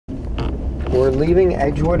We're leaving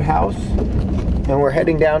Edgewood House and we're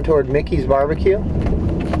heading down toward Mickey's Barbecue.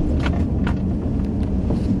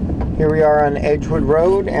 Here we are on Edgewood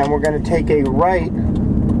Road and we're going to take a right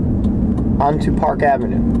onto Park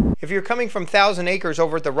Avenue. If you're coming from Thousand Acres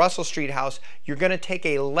over at the Russell Street house, you're going to take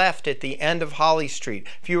a left at the end of Holly Street.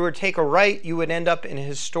 If you were to take a right, you would end up in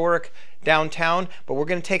historic downtown, but we're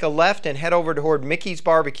going to take a left and head over toward Mickey's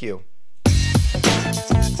Barbecue.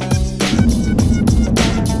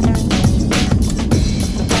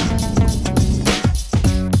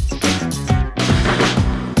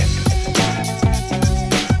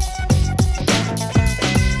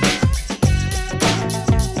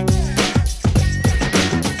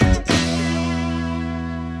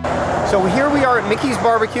 So here we are at Mickey's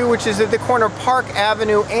Barbecue, which is at the corner of Park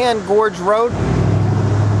Avenue and Gorge Road.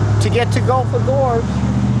 To get to Gulpha Gorge,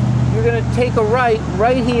 you're going to take a right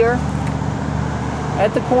here at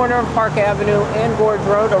the corner of Park Avenue and Gorge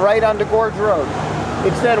Road, a right onto Gorge Road.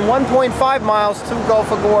 It's then 1.5 miles to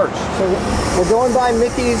Gulpha Gorge. So we're going by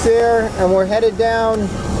Mickey's there, and we're headed down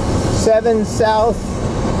 7 South,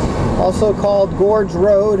 also called Gorge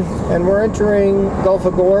Road, and we're entering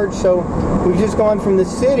Gulpha Gorge. So we've just gone from the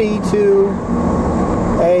city to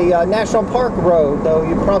a national park road, though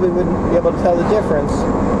you probably wouldn't be able to tell the difference.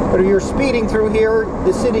 But if you're speeding through here,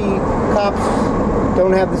 the city cops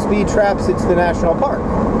don't have the speed traps, it's the national park.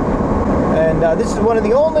 And this is one of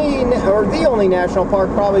the only, or the only national park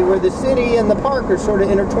probably, where the city and the park are sort of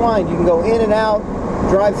intertwined. You can go in and out,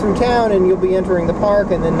 drive through town, and you'll be entering the park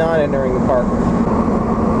and then not entering the park.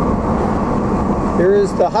 Here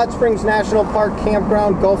is the Hot Springs National Park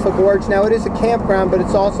Campground, Gulpha Gorge. Now it is a campground, but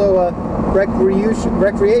it's also a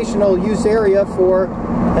recreational use area for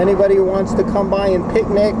anybody who wants to come by and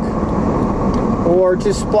picnic or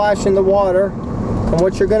just splash in the water. And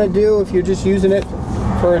what you're going to do, if you're just using it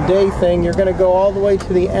for a day thing, you're going to go all the way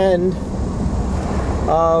to the end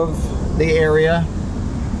of the area.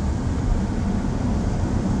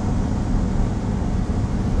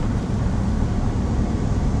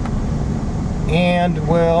 And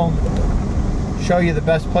we'll show you the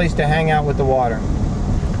best place to hang out with the water.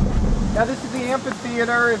 Now this is the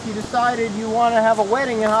amphitheater. If you decided you want to have a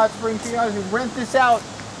wedding in Hot Springs, you guys can rent this out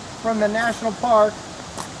from the national park,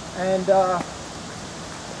 and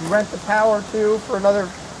rent the power too for another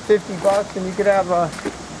 50 bucks, and you could have a,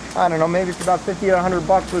 I don't know, maybe it's about 50 to 100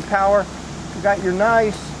 bucks with power. You got your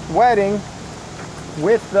nice wedding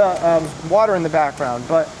with the water in the background.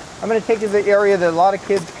 But I'm going to take you to the area that a lot of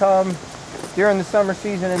kids come during the summer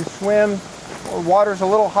season and swim. Water's a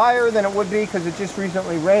little higher than it would be because it just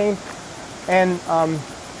recently rained. And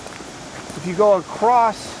if you go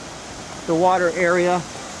across the water area,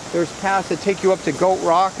 there's paths that take you up to Goat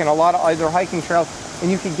Rock and a lot of other hiking trails,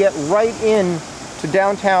 and you can get right in to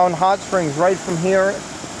downtown Hot Springs right from here.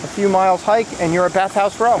 A few miles hike and you're at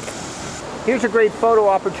Bathhouse Row. Here's a great photo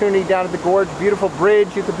opportunity down at the gorge. Beautiful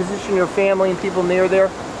bridge. You can position your family and people near there.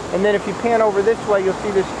 And then if you pan over this way, you'll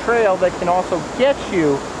see this trail that can also get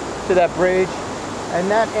you to that bridge.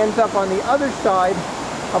 And that ends up on the other side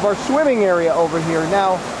of our swimming area over here.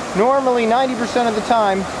 Now, normally 90% of the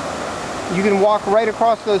time, you can walk right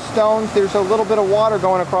across those stones. There's a little bit of water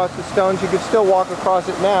going across the stones. You could still walk across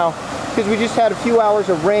it now because we just had a few hours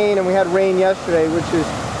of rain, and we had rain yesterday, which is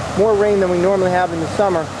more rain than we normally have in the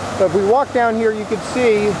summer. But if we walk down here, you can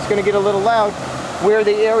see, it's going to get a little loud, where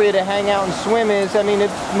the area to hang out and swim is. I mean,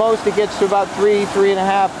 at most it gets to about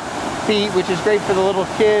 3.5 feet, which is great for the little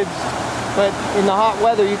kids. But in the hot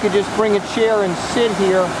weather, you could just bring a chair and sit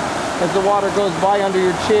here as the water goes by under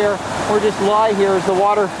your chair, or just lie here as the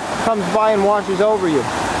water comes by and washes over you.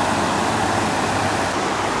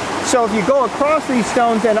 So if you go across these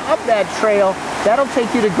stones and up that trail, that'll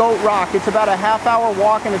take you to Goat Rock. It's about a half-hour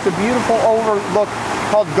walk, and it's a beautiful overlook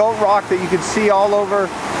called Goat Rock that you can see all over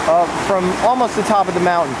from almost the top of the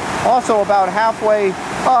mountain. Also, about halfway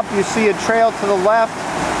up, you see a trail to the left.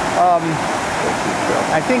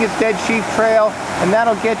 I think it's Dead Sheep Trail, and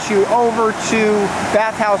that'll get you over to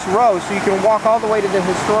Bathhouse Row, so you can walk all the way to the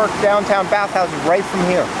historic downtown bathhouses right from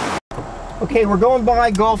here. Okay, we're going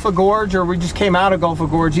by Gulpha Gorge, or we just came out of Gulpha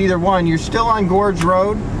Gorge, either one. You're still on Gorge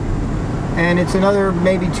Road, and it's another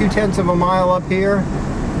maybe 2/10 of a mile up here.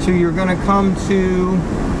 So you're going to come to,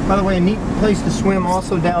 by the way, a neat place to swim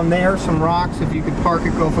also down there, some rocks. If you could park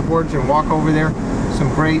at Gulpha Gorge and walk over there, some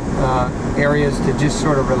great areas to just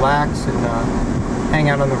sort of relax and hang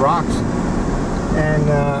out on the rocks.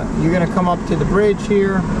 And you're going to come up to the bridge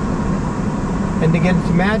here. And to get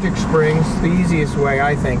to Magic Springs, the easiest way,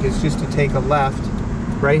 I think, is just to take a left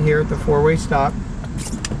right here at the four-way stop.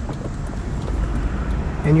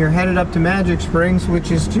 And you're headed up to Magic Springs, which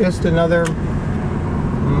is just another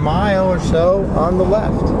mile or so on the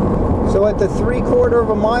left. So at the 3/4 of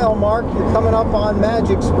a mile mark, you're coming up on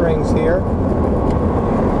Magic Springs here.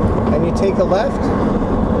 And you take a left,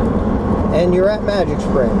 and you're at Magic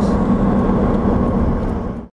Springs.